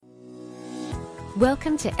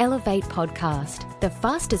Welcome to Elevate Podcast, the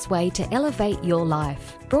fastest way to elevate your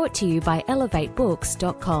life. Brought to you by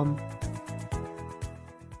elevatebooks.com.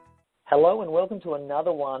 Hello and welcome to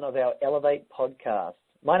another one of our Elevate podcasts.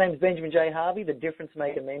 My name is Benjamin J. Harvey, the Difference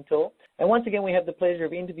Maker Mentor. And once again, we have the pleasure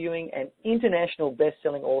of interviewing an international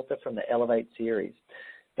best-selling author from the Elevate series.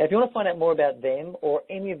 Now, if you want to find out more about them or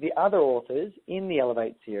any of the other authors in the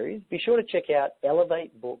Elevate series, be sure to check out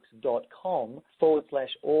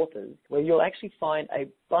elevatebooks.com/authors, where you'll actually find a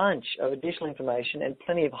bunch of additional information and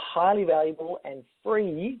plenty of highly valuable and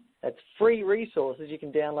free resources you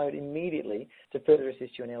can download immediately to further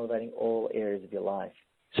assist you in elevating all areas of your life.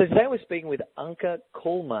 So today we're speaking with Anke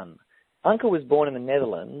Koolman. Anke was born in the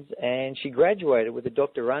Netherlands and she graduated with a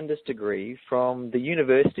doctorandus degree from the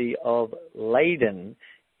University of Leiden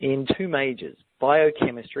in two majors,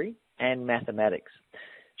 biochemistry and mathematics.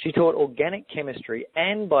 She taught organic chemistry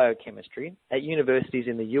and biochemistry at universities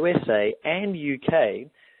in the USA and UK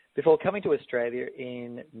before coming to Australia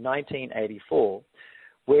in 1984,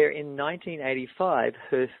 where in 1985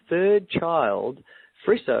 her third child,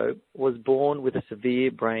 Friso, was born with a severe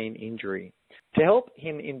brain injury. To help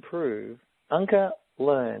him improve, Anke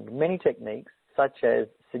learned many techniques such as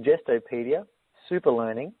Suggestopedia,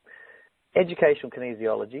 superlearning, educational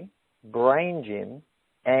kinesiology, brain gym,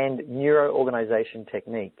 and neuroorganization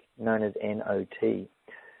technique, known as NOT.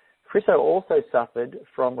 Friso also suffered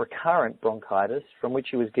from recurrent bronchitis, from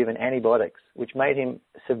which he was given antibiotics, which made him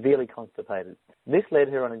severely constipated. This led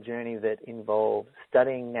her on a journey that involved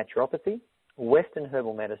studying naturopathy, Western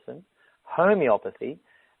herbal medicine, homeopathy,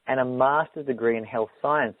 and a master's degree in health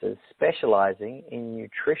sciences, specializing in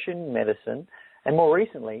nutrition medicine, and more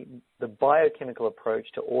recently, the biochemical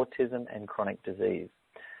approach to autism and chronic disease.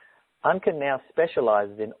 Anke now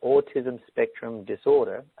specializes in autism spectrum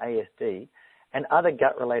disorder, ASD, and other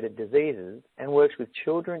gut-related diseases, and works with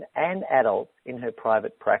children and adults in her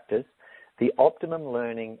private practice, the Optimum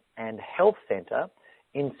Learning and Health Centre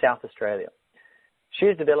in South Australia. She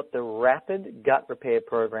has developed the Rapid Gut Repair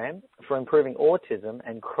Program for improving autism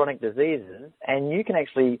and chronic diseases, and you can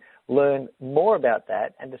actually learn more about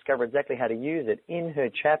that and discover exactly how to use it in her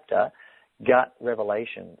chapter, Gut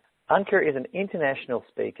Revelations. Anke is an international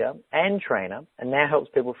speaker and trainer and now helps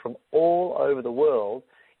people from all over the world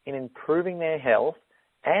in improving their health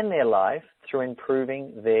and their life through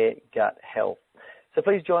improving their gut health. So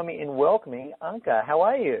please join me in welcoming Anke. How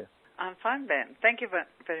are you? I'm fine, Ben. Thank you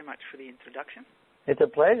very much for the introduction. It's a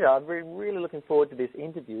pleasure. I'm really looking forward to this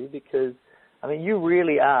interview because, you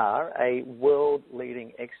really are a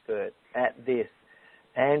world-leading expert at this.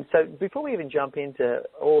 And so before we even jump into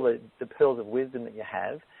all the pearls of wisdom that you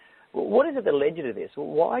have, what is it that led you to this?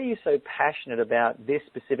 Why are you so passionate about this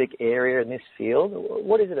specific area in this field?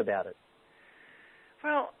 What is it about it?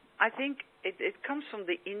 Well, I think it comes from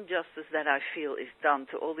the injustice that I feel is done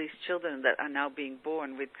to all these children that are now being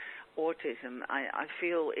born with autism. I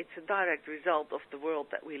feel it's a direct result of the world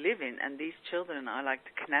that we live in, and these children are like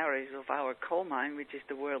the canaries of our coal mine, which is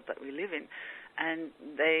the world that we live in, and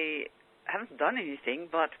they haven't done anything,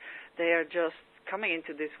 but they are just coming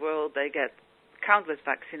into this world. They get countless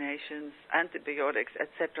vaccinations, antibiotics,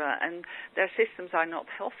 etc., and their systems are not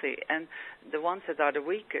healthy, and the ones that are the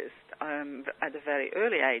weakest at a very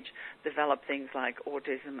early age develop things like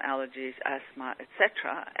autism, allergies, asthma,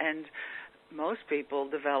 etc., and most people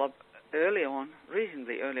develop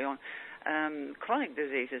reasonably early on, chronic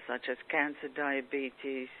diseases such as cancer,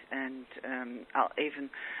 diabetes, and even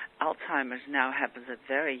Alzheimer's now happens at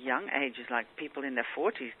very young ages, like people in their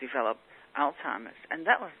 40s develop Alzheimer's. And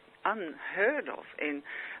that was unheard of in,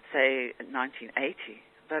 say, 1980.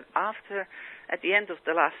 But at the end of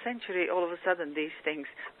the last century, all of a sudden these things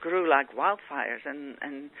grew like wildfires,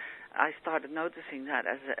 and I started noticing that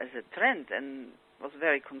as a trend, and was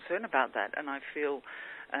very concerned about that, and I feel,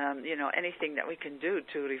 anything that we can do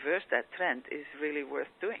to reverse that trend is really worth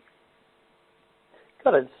doing.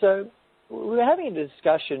 Got it. So we were having a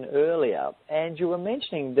discussion earlier, and you were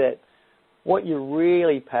mentioning that what you're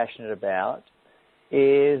really passionate about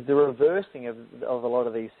is the reversing of a lot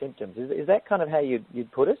of these symptoms. Is that kind of how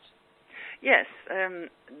you'd put it? Yes,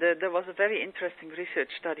 there was a very interesting research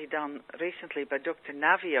study done recently by Dr.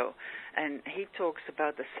 Navio, and he talks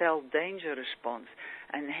about the cell danger response,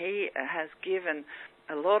 and he has given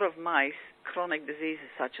a lot of mice chronic diseases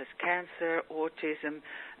such as cancer, autism,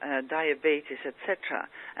 diabetes, etc.,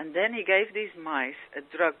 and then he gave these mice a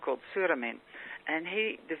drug called Suramin, and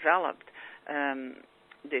he developed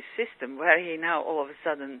this system where he now all of a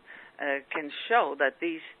sudden can show that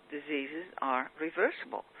these diseases are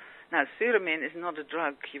reversible. Now, Suramin is not a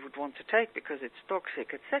drug you would want to take because it's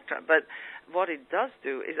toxic, etc. But what it does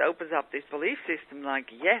do is opens up this belief system like,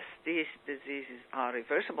 yes, these diseases are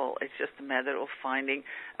reversible. It's just a matter of finding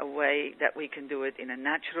a way that we can do it in a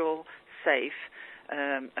natural, safe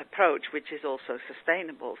approach, which is also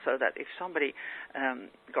sustainable, so that if somebody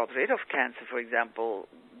got rid of cancer, for example,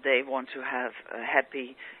 they want to have a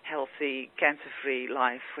happy, healthy, cancer-free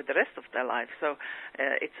life for the rest of their life. So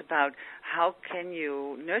it's about how can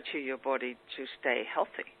you nurture your body to stay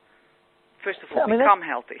healthy. First of all, become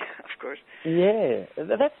healthy, of course. Yeah,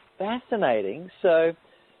 that's fascinating. So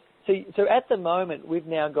at the moment, we've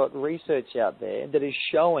now got research out there that is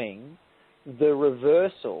showing the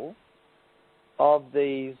reversal of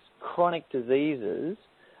these chronic diseases.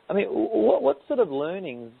 I mean, what sort of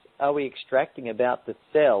learnings are we extracting about the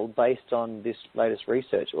cell based on this latest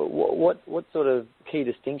research? What sort of key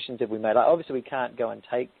distinctions have we made? Obviously, we can't go and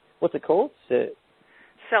take, what's it called?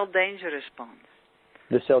 Cell danger response.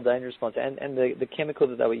 The cell danger response. And the chemical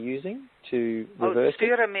that they were using to reverse it?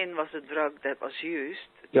 Suramin was a drug that was used.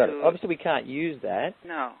 Obviously, we can't use that.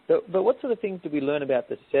 No. But what sort of things did we learn about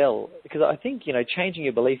the cell? Because I think, changing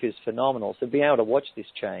your belief is phenomenal. So being able to watch this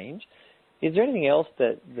change. Is there anything else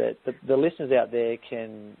that the listeners out there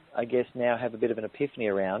can, I guess, now have a bit of an epiphany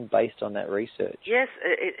around based on that research? Yes,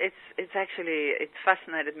 it's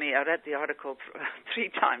fascinated me. I read the article 3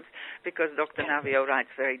 times because Dr. Navio writes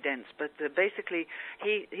very dense. But basically,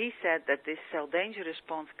 he said that this cell danger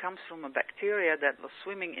response comes from a bacteria that was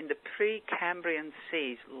swimming in the Precambrian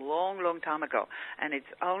seas long, long time ago, and its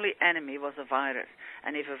only enemy was a virus.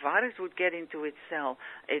 And if a virus would get into its cell,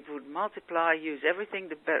 it would multiply, use everything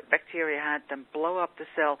the bacteria had, then blow up the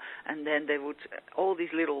cell, and then all these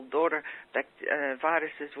little daughter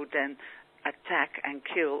viruses would then attack and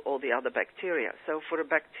kill all the other bacteria. So for a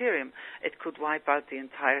bacterium, it could wipe out the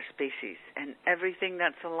entire species, and everything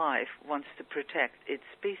that's alive wants to protect its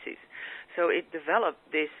species. So it developed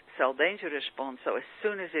this cell danger response. So as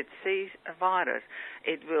soon as it sees a virus,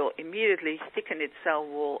 it will immediately thicken its cell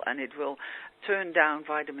wall, and it will turn down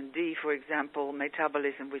vitamin D, for example,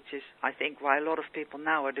 metabolism, which is, I think, why a lot of people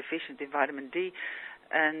now are deficient in vitamin D.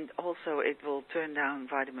 And also it will turn down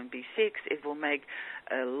vitamin B6. It will make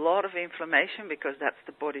a lot of inflammation because that's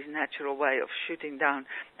the body's natural way of shooting down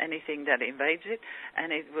anything that invades it.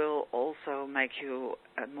 And it will also make you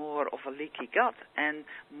more of a leaky gut and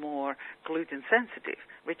more gluten sensitive,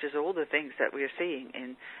 which is all the things that we're seeing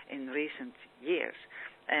in recent years.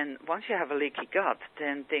 And once you have a leaky gut,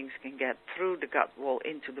 then things can get through the gut wall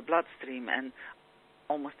into the bloodstream, and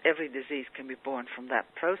almost every disease can be born from that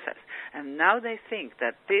process. And now they think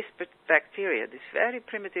that this bacteria, this very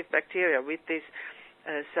primitive bacteria with this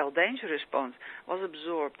cell danger response, was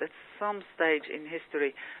absorbed at some stage in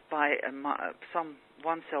history by some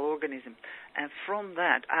one-cell organism. And from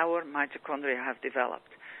that, our mitochondria have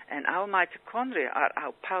developed. And our mitochondria are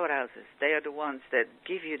our powerhouses. They are the ones that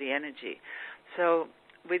give you the energy. So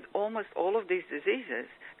with almost all of these diseases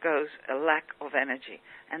goes a lack of energy.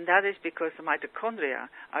 And that is because the mitochondria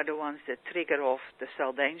are the ones that trigger off the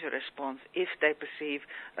cell danger response if they perceive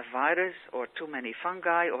a virus or too many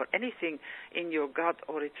fungi or anything in your gut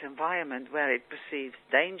or its environment where it perceives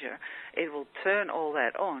danger. It will turn all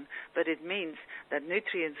that on, but it means that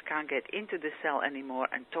nutrients can't get into the cell anymore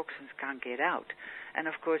and toxins can't get out. And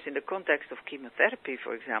of course, in the context of chemotherapy,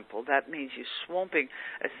 for example, that means you're swamping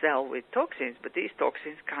a cell with toxins, but these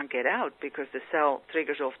toxins can't get out because the cell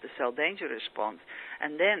triggers off the cell danger response.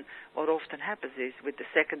 And then what often happens is with the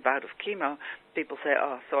second bout of chemo, people say,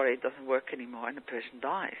 oh, sorry, it doesn't work anymore, and the person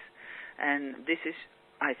dies. And this is,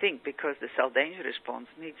 I think, because the cell danger response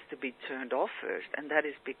needs to be turned off first, and that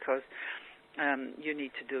is because you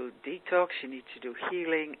need to do detox, you need to do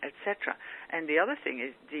healing, etc. And the other thing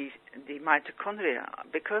is the mitochondria,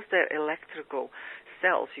 because they're electrical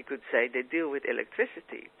cells, you could say, they deal with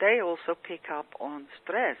electricity. They also pick up on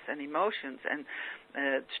stress and emotions and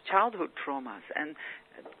childhood traumas. And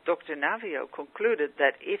Dr. Navio concluded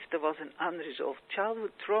that if there was an unresolved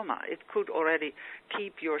childhood trauma, it could already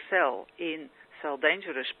keep your cell in cell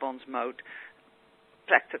danger response mode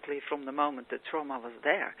practically from the moment the trauma was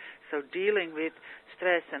there. So dealing with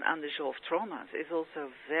stress and unresolved traumas is also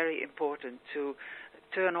very important to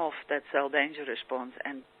turn off that cell danger response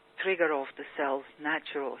and trigger off the cell's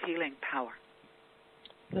natural healing power.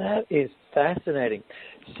 That is fascinating.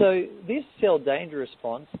 So this cell danger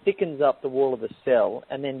response thickens up the wall of the cell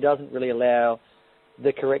and then doesn't really allow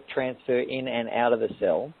the correct transfer in and out of the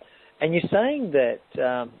cell. And you're saying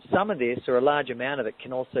that some of this, or a large amount of it,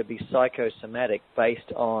 can also be psychosomatic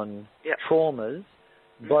based on traumas,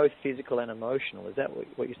 both physical and emotional. Is that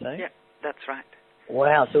what you're saying? Yeah, that's right.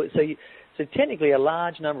 Wow. So So technically a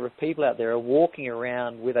large number of people out there are walking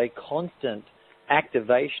around with a constant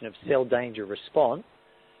activation of cell danger response,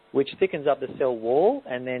 which thickens up the cell wall,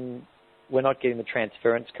 and then we're not getting the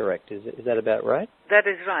transference correct. Is that about right? That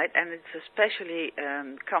is right, and it's especially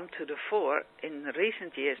come to the fore in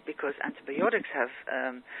recent years because antibiotics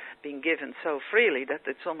have been given so freely that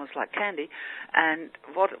it's almost like candy. And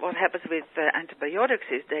what happens with antibiotics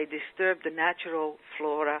is they disturb the natural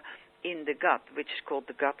flora in the gut, which is called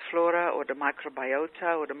the gut flora or the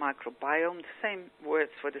microbiota or the microbiome, the same words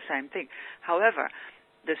for the same thing. However,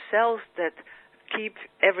 the cells that keep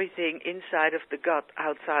everything inside of the gut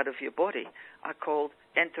outside of your body are called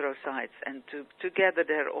enterocytes, and together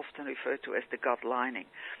they're often referred to as the gut lining.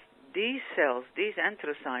 These cells, these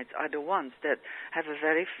enterocytes, are the ones that have a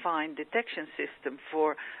very fine detection system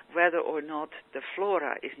for whether or not the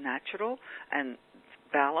flora is natural and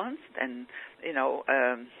balanced and,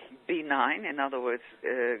 benign, in other words,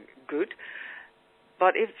 good.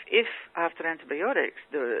 But if after antibiotics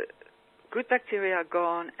the good bacteria are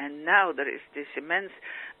gone, and now there is this immense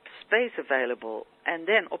space available, and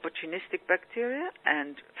then opportunistic bacteria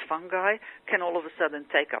and fungi can all of a sudden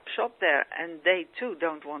take up shop there, and they too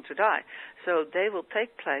don't want to die. So they will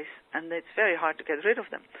take place, and it's very hard to get rid of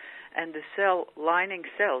them. And the cell lining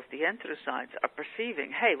cells, the enterocytes, are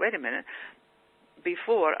perceiving, hey, wait a minute,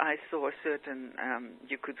 before I saw a certain,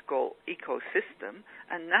 you could call ecosystem,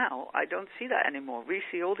 and now I don't see that anymore. We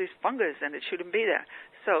see all these fungus, and it shouldn't be there.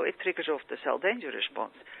 So it triggers off the cell danger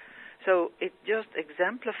response. So it just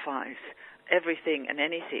exemplifies everything and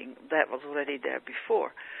anything that was already there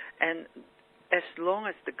before. And as long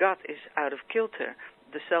as the gut is out of kilter,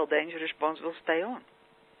 the cell danger response will stay on.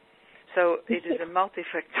 So it is a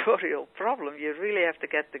multifactorial problem. You really have to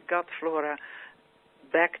get the gut flora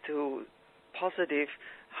back to positive,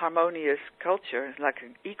 harmonious culture, like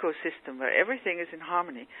an ecosystem where everything is in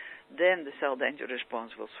harmony. Then the cell danger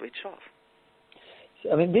response will switch off.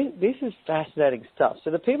 I mean, this is fascinating stuff.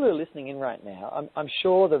 So the people who are listening in right now, I'm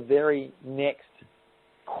sure the very next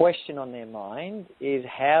question on their mind is,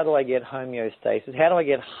 how do I get homeostasis? How do I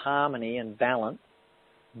get harmony and balance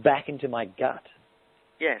back into my gut?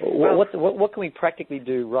 Yes. What can we practically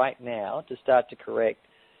do right now to start to correct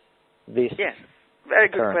this? Yes. Very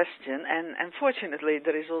good question, and unfortunately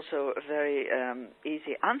there is also a very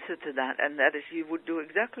easy answer to that, and that is you would do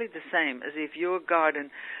exactly the same as if your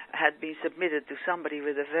garden had been submitted to somebody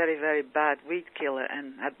with a very, very bad weed killer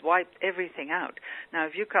and had wiped everything out. Now,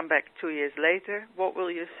 if you come back 2 years later, what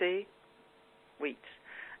will you see? Weeds.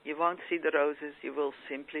 You won't see the roses, you will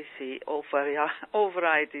simply see all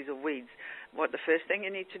varieties of weeds. What the first thing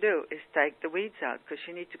you need to do is take the weeds out, because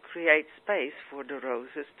you need to create space for the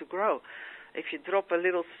roses to grow. If you drop a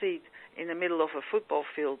little seed in the middle of a football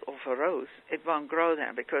field of a rose, it won't grow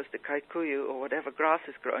there because the kikuyu or whatever grass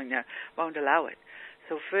is growing there won't allow it.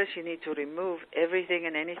 So first you need to remove everything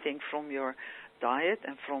and anything from your diet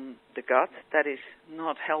and from the gut that is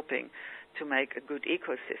not helping to make a good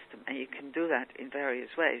ecosystem. And you can do that in various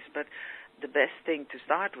ways. But the best thing to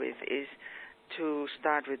start with is to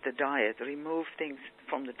start with the diet. Remove things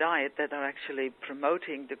from the diet that are actually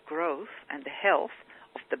promoting the growth and the health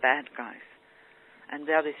of the bad guys. And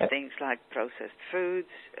that is things like processed foods,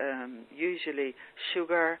 usually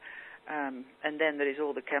sugar, and then there is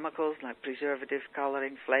all the chemicals like preservatives,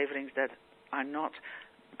 coloring, flavorings that are not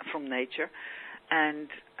from nature. And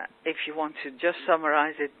if you want to just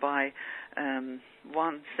summarize it by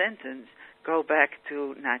one sentence, go back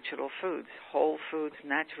to natural foods, whole foods,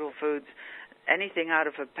 natural foods, anything out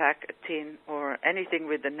of a pack, a tin, or anything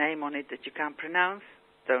with a name on it that you can't pronounce,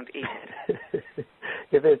 don't eat it.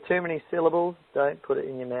 If there's too many syllables, don't put it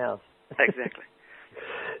in your mouth. Exactly.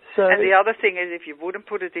 So, and the other thing is, if you wouldn't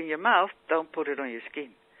put it in your mouth, don't put it on your skin.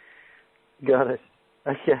 Got it.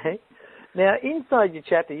 Okay. Now, inside your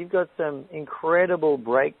chapter, you've got some incredible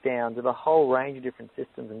breakdowns of a whole range of different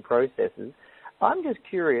systems and processes. I'm just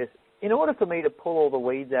curious, in order for me to pull all the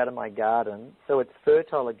weeds out of my garden so it's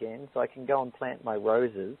fertile again, so I can go and plant my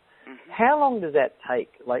roses, how long does that take?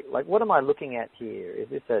 Like, what am I looking at here? Is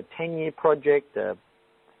this a 10-year project, a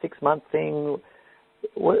 6-month thing?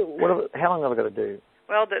 How long have I got to do?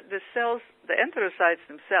 Well, the cells, the enterocytes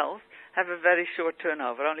themselves, have a very short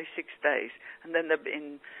turnover, only 6 days, and then they're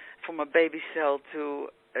from a baby cell to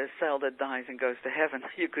a cell that dies and goes to heaven,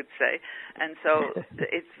 you could say. And so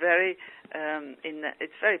it's very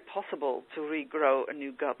possible to regrow a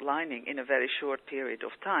new gut lining in a very short period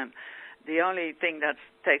of time. The only thing that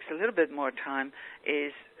takes a little bit more time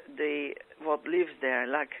is what lives there.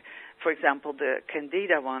 Like, for example, the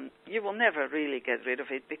Candida one, you will never really get rid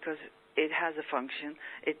of it because it has a function.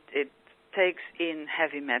 It takes in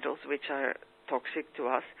heavy metals, which are toxic to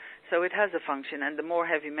us. So it has a function, and the more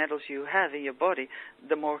heavy metals you have in your body,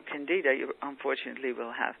 the more candida you unfortunately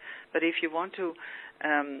will have. But if you want to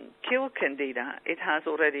kill candida, it has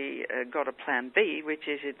already got a plan B, which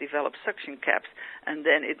is it develops suction caps, and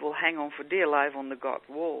then it will hang on for dear life on the gut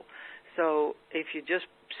wall. So if you just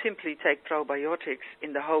simply take probiotics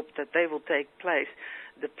in the hope that they will take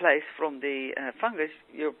the place from the fungus,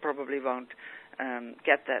 you probably won't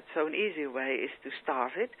get that. So an easy way is to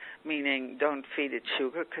starve it, meaning don't feed it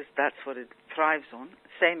sugar, because that's what it thrives on.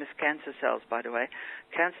 Same as cancer cells, by the way.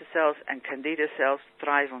 Cancer cells and candida cells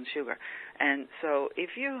thrive on sugar. And so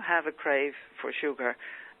if you have a crave for sugar,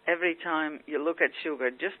 every time you look at sugar,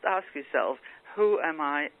 just ask yourself, who am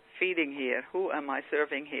I feeding here? Who am I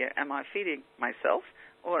serving here? Am I feeding myself,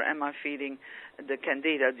 or am I feeding the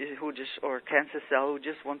candida or cancer cell who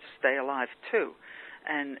just wants to stay alive too?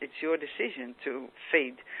 And it's your decision to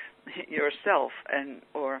feed yourself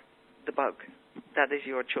or the bug. That is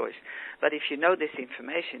your choice. But if you know this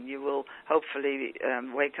information, you will hopefully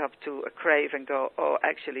wake up to a crave and go, oh,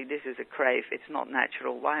 actually, this is a crave. It's not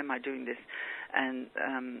natural. Why am I doing this? And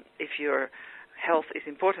if your health is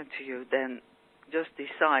important to you, then just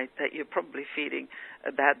decide that you're probably feeding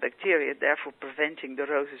a bad bacteria, therefore preventing the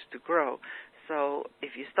roses to grow. So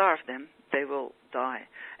if you starve them, they will die.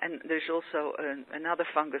 And there's also another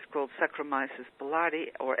fungus called Saccharomyces boulardii,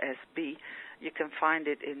 or SB. You can find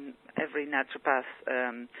it in every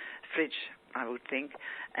naturopath's fridge, I would think.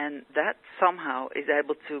 And that somehow is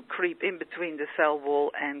able to creep in between the cell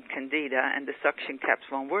wall and candida, and the suction caps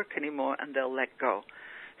won't work anymore, and they'll let go.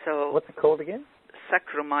 So what's it called again?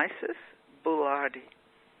 Saccharomyces boulardii.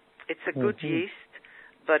 It's a good yeast,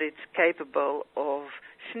 but it's capable of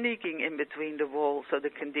sneaking in between the wall, so the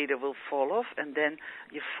candida will fall off, and then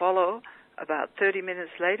you follow about 30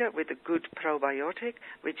 minutes later with a good probiotic,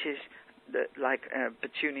 which is like a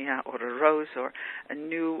petunia or a rose or a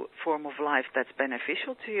new form of life that's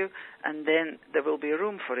beneficial to you, and then there will be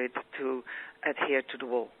room for it to adhere to the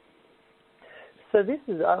wall. So this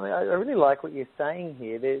is, I mean, I really like what you're saying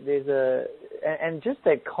here. And just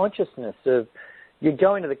that consciousness of you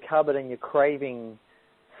go into the cupboard and you're craving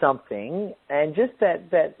something, and just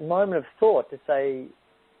that moment of thought to say,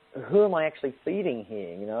 who am I actually feeding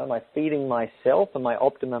here? You know, am I feeding myself and my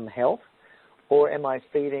optimum health, or am I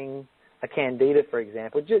feeding a candida, for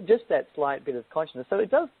example? Just that slight bit of consciousness. So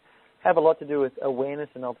it does have a lot to do with awareness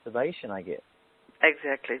and observation, I guess.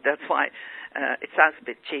 Exactly. That's why it sounds a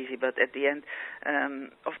bit cheesy, but at the end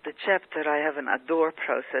of the chapter, I have an ADORE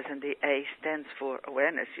process, and the A stands for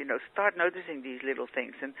awareness. You know, start noticing these little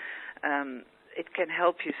things, and it can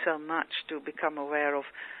help you so much to become aware of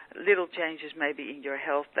little changes maybe in your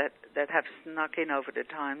health that have snuck in over the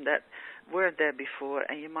time that weren't there before,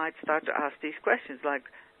 and you might start to ask these questions like,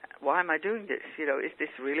 why am I doing this? You know, is this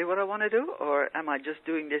really what I want to do, or am I just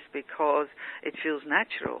doing this because it feels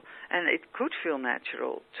natural? And it could feel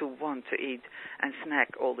natural to want to eat and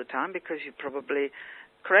snack all the time because you probably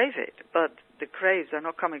crave it, but the craves are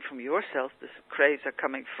not coming from your cells. The craves are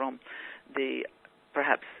coming from the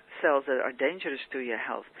perhaps cells that are dangerous to your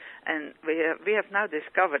health. And we have now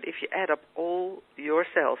discovered if you add up all your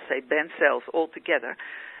cells, say Ben cells, all together,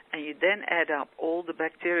 and you then add up all the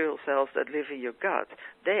bacterial cells that live in your gut,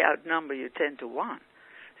 they outnumber you 10 to 1.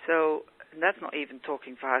 So that's not even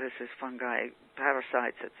talking viruses, fungi,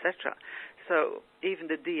 parasites, etc. So even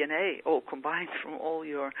the DNA all combined from all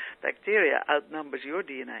your bacteria outnumbers your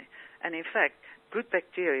DNA. And in fact, good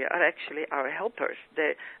bacteria are actually our helpers.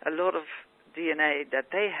 A lot of DNA that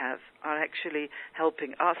they have are actually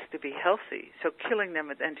helping us to be healthy. So killing them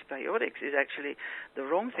with antibiotics is actually the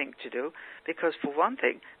wrong thing to do, because for one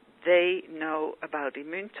thing, they know about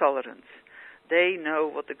immune tolerance. They know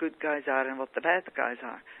what the good guys are and what the bad guys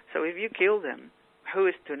are. So if you kill them, who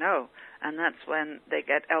is to know? And that's when they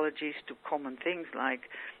get allergies to common things like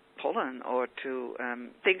pollen, or to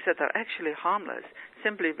things that are actually harmless,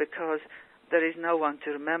 simply because there is no one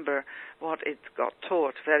to remember what it got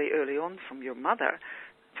taught very early on from your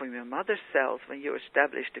mother's cells when you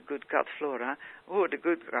established a good gut flora, who are the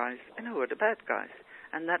good guys and who are the bad guys.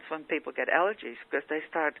 And that's when people get allergies, because they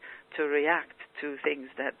start to react to things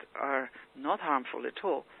that are not harmful at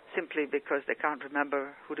all, simply because they can't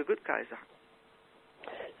remember who the good guys are.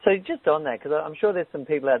 So just on that, because I'm sure there's some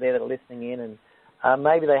people out there that are listening in, and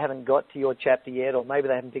maybe they haven't got to your chapter yet, or maybe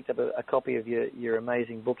they haven't picked up a copy of your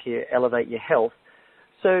amazing book here, Elevate Your Health.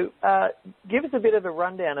 So give us a bit of a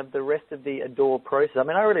rundown of the rest of the ADORE process. I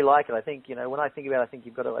mean, I really like it. I think, when I think about it, I think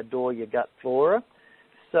you've got to adore your gut flora.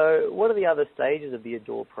 So what are the other stages of the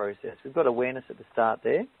ADORE process? We've got awareness at the start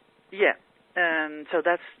there. Yeah. So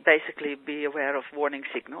that's basically be aware of warning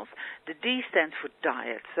signals. The D stands for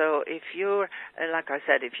diet. So if you're, like I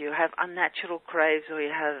said, if you have unnatural craves or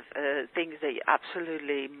you have things that you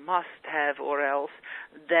absolutely must have or else,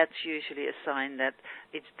 that's usually a sign that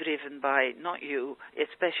it's driven by not you,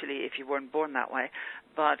 especially if you weren't born that way,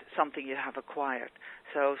 but something you have acquired.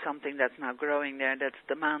 So something that's now growing there that's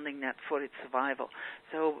demanding that for its survival.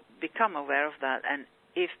 So become aware of that, and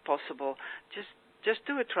if possible, just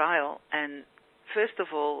do a trial, and first of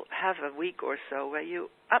all, have a week or so where you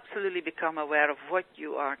absolutely become aware of what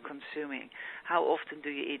you are consuming. How often do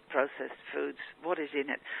you eat processed foods? What is in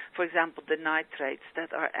it? For example, the nitrates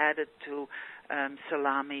that are added to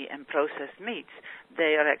salami and processed meats,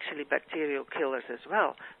 they are actually bacterial killers as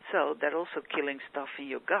well. So they're also killing stuff in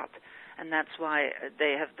your gut. And that's why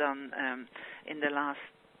they have done in the last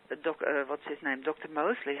Dr.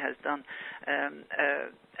 Mosley has done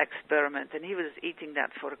experiment, and he was eating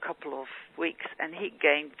that for a couple of weeks, and he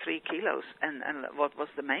gained 3 kilos. And what was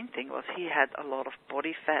the main thing was he had a lot of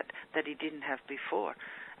body fat that he didn't have before.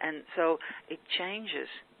 And so it changes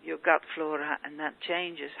your gut flora, and that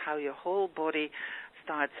changes how your whole body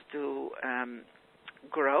starts to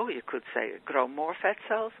grow, you could say, grow more fat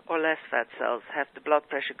cells or less fat cells, have the blood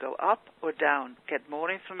pressure go up or down, get more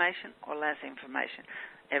inflammation or less inflammation.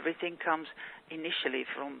 Everything comes initially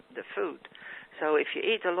from the food. So if you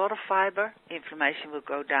eat a lot of fiber, inflammation will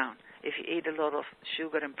go down. If you eat a lot of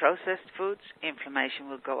sugar and processed foods, inflammation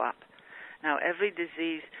will go up. Now, every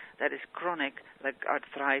disease that is chronic, like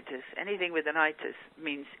arthritis, anything with an itis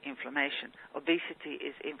means inflammation. Obesity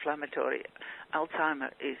is inflammatory. Alzheimer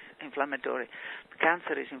is inflammatory.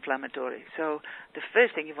 Cancer is inflammatory. So the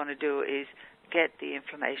first thing you want to do is get the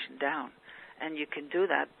inflammation down. And you can do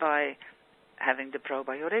that by having the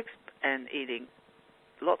probiotics and eating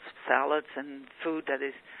lots of salads and food that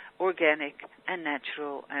is organic and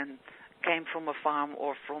natural and came from a farm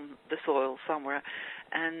or from the soil somewhere,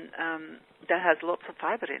 and that has lots of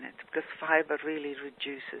fiber in it, because fiber really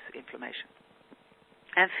reduces inflammation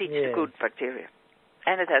and feeds the good bacteria.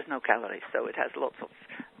 And it has no calories, so it has lots of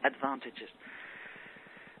advantages.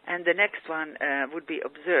 And the next one would be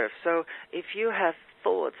observe. So if you have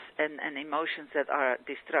thoughts and emotions that are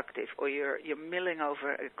destructive, or you're milling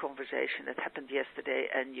over a conversation that happened yesterday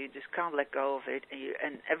and you just can't let go of it,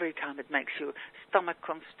 and every time it makes your stomach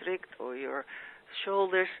constrict or your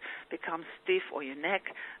shoulders become stiff or your neck,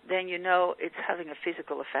 then you know it's having a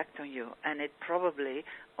physical effect on you, and it probably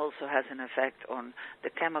also has an effect on the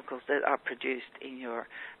chemicals that are produced in your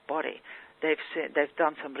body. They've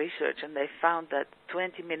done some research, and they found that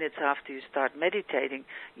 20 minutes after you start meditating,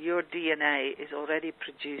 your DNA is already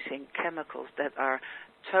producing chemicals that are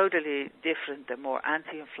totally different. They're more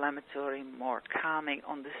anti-inflammatory, more calming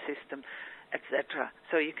on the system, etc.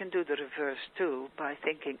 So you can do the reverse too by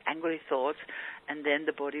thinking angry thoughts, and then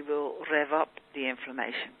the body will rev up the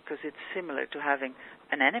inflammation, because it's similar to having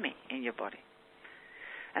an enemy in your body.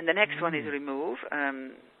 And the next one is remove.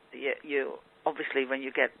 You obviously, when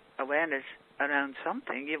you get awareness around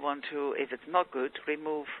something, you want to, if it's not good,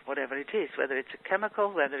 remove whatever it is, whether it's a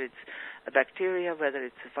chemical, whether it's a bacteria, whether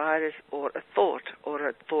it's a virus, or a thought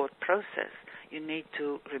process. You need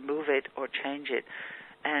to remove it or change it.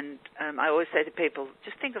 And I always say to people,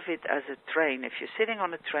 just think of it as a train. If you're sitting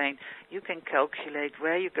on a train, you can calculate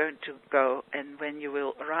where you're going to go and when you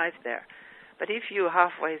will arrive there. But if you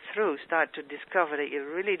halfway through start to discover that you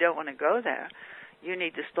really don't want to go there, you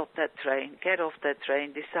need to stop that train, get off that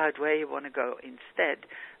train, decide where you want to go instead.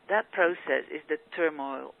 That process is the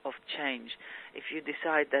turmoil of change. If you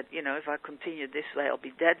decide that, if I continue this way, I'll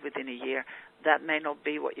be dead within a year, that may not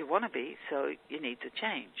be what you want to be, so you need to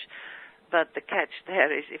change. But the catch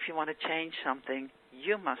there is, if you want to change something,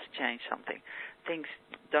 you must change something. Things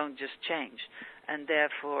don't just change. And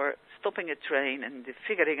therefore, stopping a train and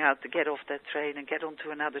figuring out to get off that train and get onto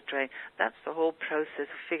another train, that's the whole process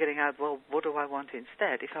of figuring out, well, what do I want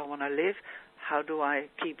instead? If I want to live, how do I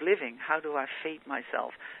keep living? How do I feed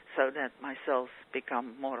myself so that my cells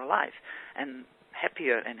become more alive and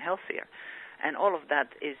happier and healthier? And all of that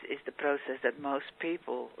is the process that most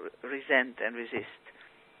people resent and resist.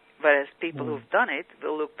 Whereas people who've done it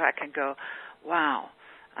will look back and go, wow,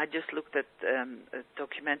 I just looked at a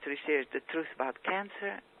documentary series, The Truth About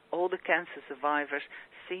Cancer. All the cancer survivors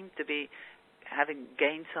seem to be having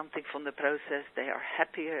gained something from the process. They are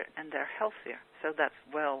happier and they're healthier. So that's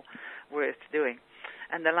well worth doing.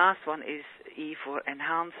 And the last one is E for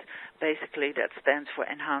enhance. Basically, that stands for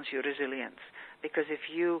enhance your resilience. Because if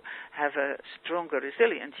you have a stronger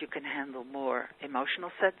resilience, you can handle more emotional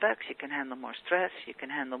setbacks, you can handle more stress, you can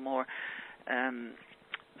handle more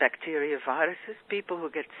bacteria, viruses. People who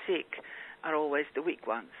get sick are always the weak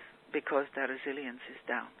ones. because their resilience is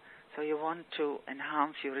down. So you want to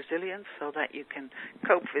enhance your resilience so that you can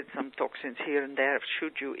cope with some toxins here and there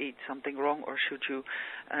should you eat something wrong or should you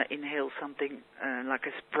inhale something like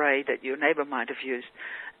a spray that your neighbor might have used.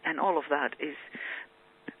 And all of that is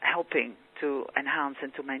helping to enhance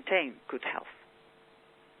and to maintain good health.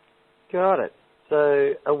 Got it.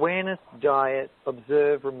 So awareness, diet,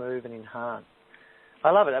 observe, remove, and enhance.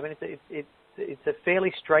 I love it. I mean, it's a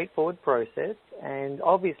fairly straightforward process, and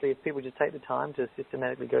obviously if people just take the time to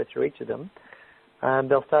systematically go through each of them,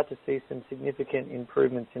 they'll start to see some significant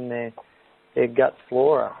improvements in their gut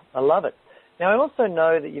flora. I love it. Now, I also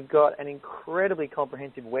know that you've got an incredibly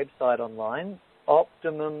comprehensive website online,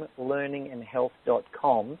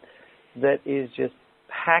 OptimumLearningandHealth.com, that is just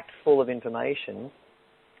packed full of information.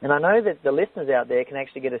 And I know that the listeners out there can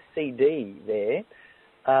actually get a CD there,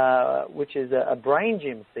 which is a Brain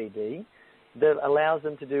Gym CD, that allows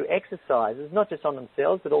them to do exercises, not just on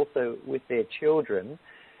themselves, but also with their children.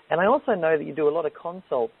 And I also know that you do a lot of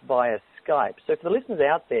consults via Skype. So for the listeners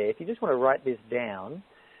out there, if you just want to write this down,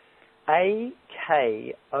 AKOELMAN,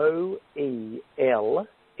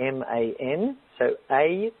 so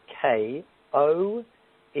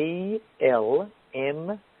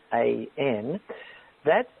AKOELMAN,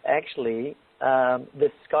 that's actually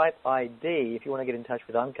the Skype ID if you want to get in touch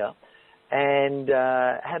with Anka and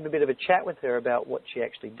have a bit of a chat with her about what she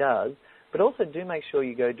actually does. But also do make sure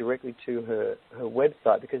you go directly to her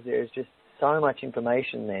website, because there is just so much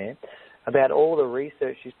information there about all the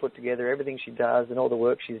research she's put together, everything she does, and all the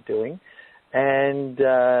work she's doing, and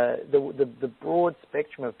the broad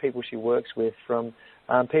spectrum of people she works with, from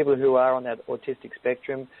people who are on that autistic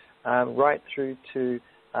spectrum right through to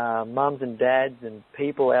mums and dads and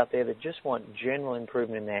people out there that just want general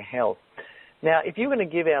improvement in their health. Now, if you're going to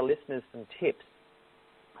give our listeners some tips,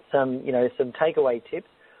 some takeaway tips,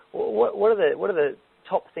 what are the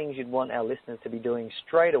top things you'd want our listeners to be doing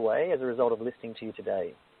straight away as a result of listening to you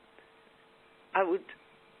today? I would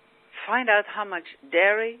find out how much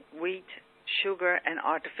dairy, wheat, sugar, and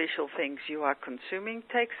artificial things you are consuming.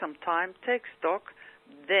 Take some time, take stock,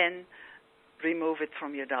 then remove it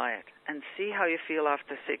from your diet and see how you feel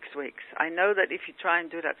after 6 weeks. I know that if you try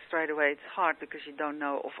and do that straight away, it's hard because you don't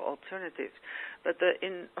know of alternatives. But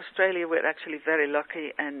in Australia, we're actually very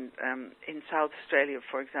lucky, and in South Australia,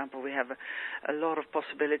 for example, we have a lot of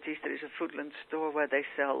possibilities. There is a Foodland store where they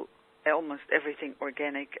sell almost everything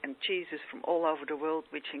organic and cheeses from all over the world,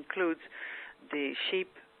 which includes the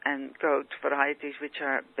sheep and goat varieties, which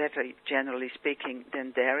are better, generally speaking,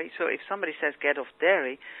 than dairy. So if somebody says get off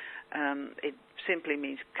dairy, it simply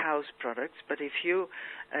means cow's products. But if you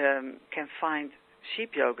can find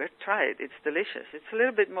sheep yogurt, try it. It's delicious. It's a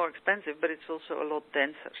little bit more expensive, but it's also a lot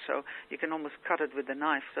denser. So you can almost cut it with a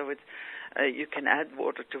knife. So you can add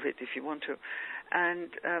water to it if you want to.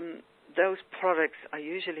 And those products are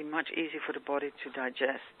usually much easier for the body to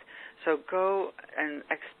digest. So go and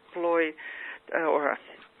exploit or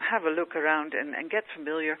have a look around and get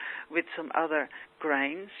familiar with some other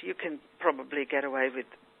grains. You can probably get away with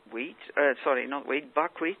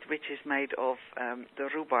buckwheat, which is made of the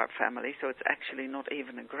rhubarb family, so it's actually not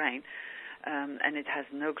even a grain, and it has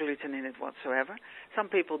no gluten in it whatsoever. Some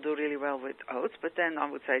people do really well with oats, but then I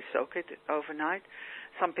would say soak it overnight.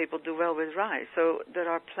 Some people do well with rye. So there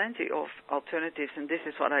are plenty of alternatives, and this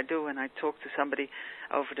is what I do when I talk to somebody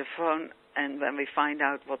over the phone, and when we find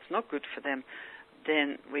out what's not good for them,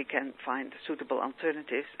 then we can find suitable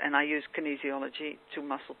alternatives. And I use kinesiology to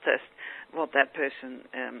muscle test what that person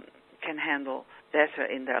can handle better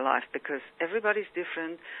in their life, because everybody's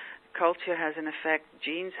different. Culture has an effect,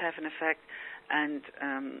 genes have an effect, and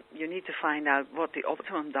you need to find out what the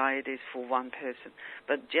optimum diet is for one person.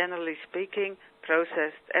 But generally speaking,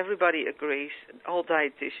 processed, everybody agrees, all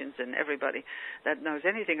dietitians and everybody that knows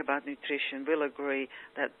anything about nutrition will agree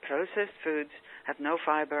that processed foods have no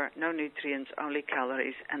fiber, no nutrients, only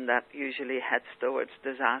calories, and that usually heads towards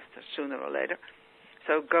disaster sooner or later.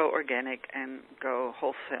 So go organic and go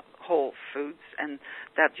whole foods, and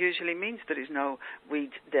that usually means there is no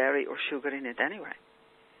wheat, dairy, or sugar in it anyway.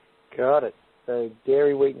 Got it. So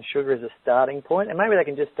dairy, wheat, and sugar is a starting point, and maybe they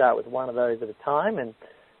can just start with one of those at a time and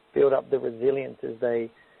build up the resilience as they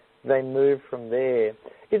move from there.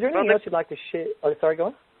 Is there anything else you'd like to share? Oh, sorry, go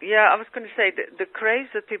on. Yeah, I was going to say the craze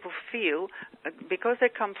that people feel, because they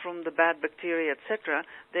come from the bad bacteria, etc.,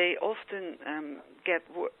 they often get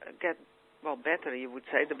better, you would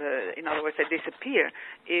say. In other words, they disappear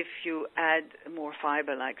if you add more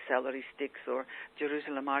fiber like celery sticks or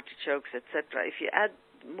Jerusalem artichokes, etc. If you add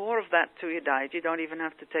more of that to your diet. You don't even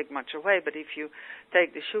have to take much away, but if you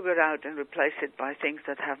take the sugar out and replace it by things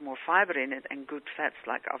that have more fiber in it and good fats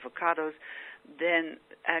like avocados, then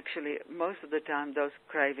actually most of the time those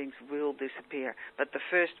cravings will disappear. But the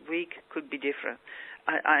first week could be different.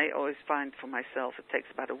 I always find for myself it takes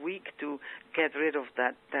about a week to get rid of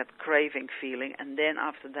that craving feeling, and then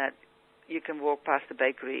after that you can walk past the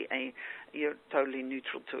bakery and you're totally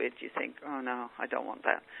neutral to it. You think, oh no, I don't want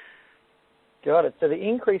that. Got it. So the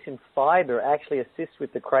increase in fiber actually assists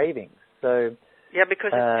with the cravings. So yeah,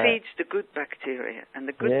 because it feeds the good bacteria, and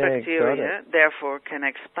the good bacteria therefore can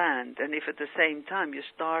expand. And if at the same time you're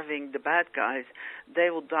starving the bad guys, they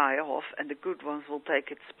will die off, and the good ones will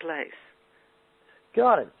take its place.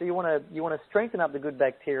 Got it. So you want to strengthen up the good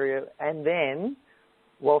bacteria, and then,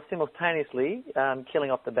 while simultaneously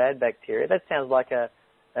killing off the bad bacteria. That sounds like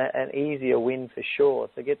an easier win for sure.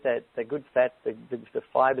 So get the good fats, the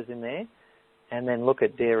fibers in there, and then look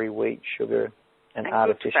at dairy, wheat, sugar, and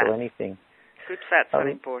artificial anything. Good fats are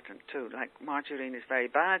important too. Like margarine is very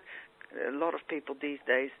bad. A lot of people these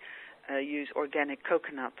days use organic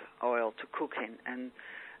coconut oil to cook in, and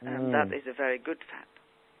that is a very good fat.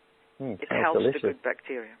 It helps delicious. The good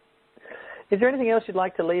bacteria. Is there anything else you'd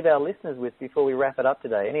like to leave our listeners with before we wrap it up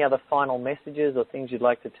today? Any other final messages or things you'd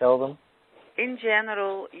like to tell them? In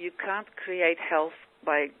general, you can't create health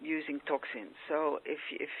by using toxins. So if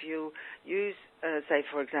you use, say,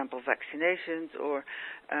 for example, vaccinations or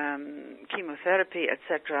chemotherapy,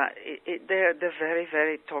 etc., they're very,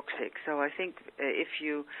 very toxic. So I think if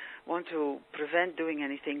you want to prevent doing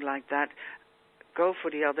anything like that, go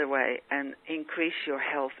for the other way and increase your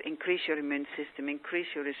health, increase your immune system, increase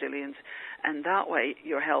your resilience, and that way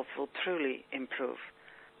your health will truly improve.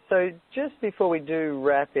 So just before we do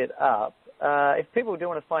wrap it up, if people do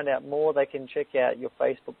want to find out more, they can check out your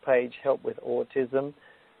Facebook page, Help with Autism,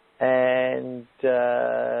 and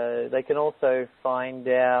they can also find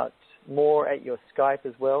out more at your Skype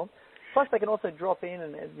as well. Plus, they can also drop in,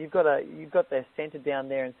 and you've got their centre down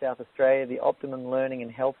there in South Australia, the Optimum Learning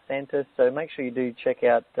and Health Centre. So make sure you do check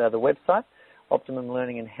out the website,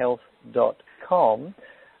 optimumlearningandhealth.com.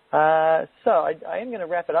 So I am going to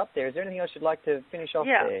wrap it up there. Is there anything else you'd like to finish off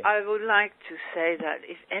there? Yeah, I would like to say that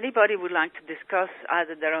if anybody would like to discuss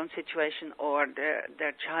either their own situation or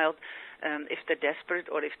their child, if they're desperate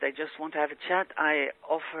or if they just want to have a chat, I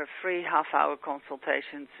offer free half-hour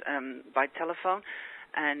consultations by telephone.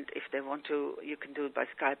 And if they want to, you can do it by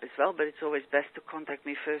Skype as well, but it's always best to contact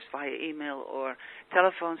me first via email or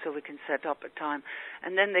telephone so we can set up a time.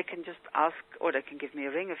 And then they can just ask, or they can give me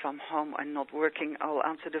a ring. If I'm home and not working, I'll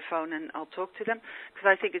answer the phone and I'll talk to them.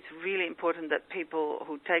 Because I think it's really important that people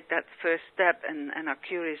who take that first step and are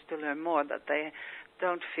curious to learn more, that they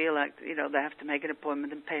don't feel like, they have to make an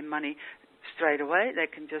appointment and pay money straight away. They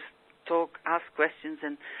can just talk, ask questions,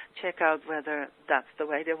 and check out whether that's the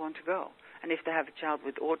way they want to go. And if they have a child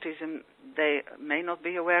with autism, they may not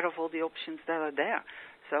be aware of all the options that are there.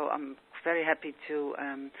 So I'm very happy to,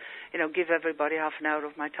 give everybody half an hour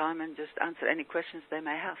of my time and just answer any questions they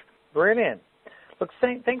may have. Brilliant. Look,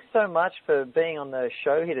 thanks so much for being on the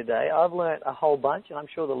show here today. I've learned a whole bunch, and I'm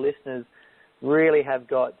sure the listeners really have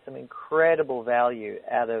got some incredible value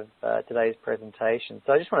out of today's presentation.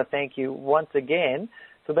 So I just want to thank you once again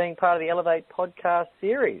for being part of the Elevate podcast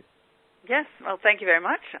series. Yes, well, thank you very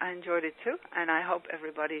much. I enjoyed it too, and I hope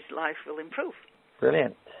everybody's life will improve.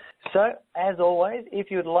 Brilliant. So, as always,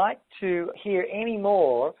 if you'd like to hear any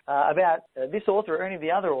more about this author or any of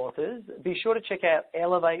the other authors, be sure to check out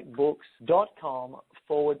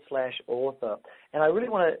elevatebooks.com/author. And I really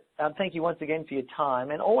want to thank you once again for your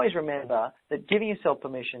time, and always remember that giving yourself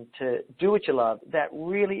permission to do what you love, that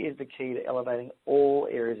really is the key to elevating all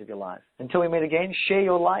areas of your life. Until we meet again, share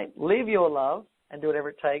your light, live your love, and do whatever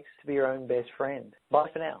it takes to be your own best friend. Bye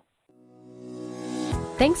for now.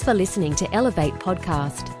 Thanks for listening to Elevate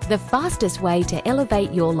Podcast, the fastest way to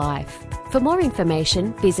elevate your life. For more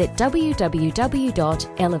information, visit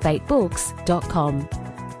www.elevatebooks.com.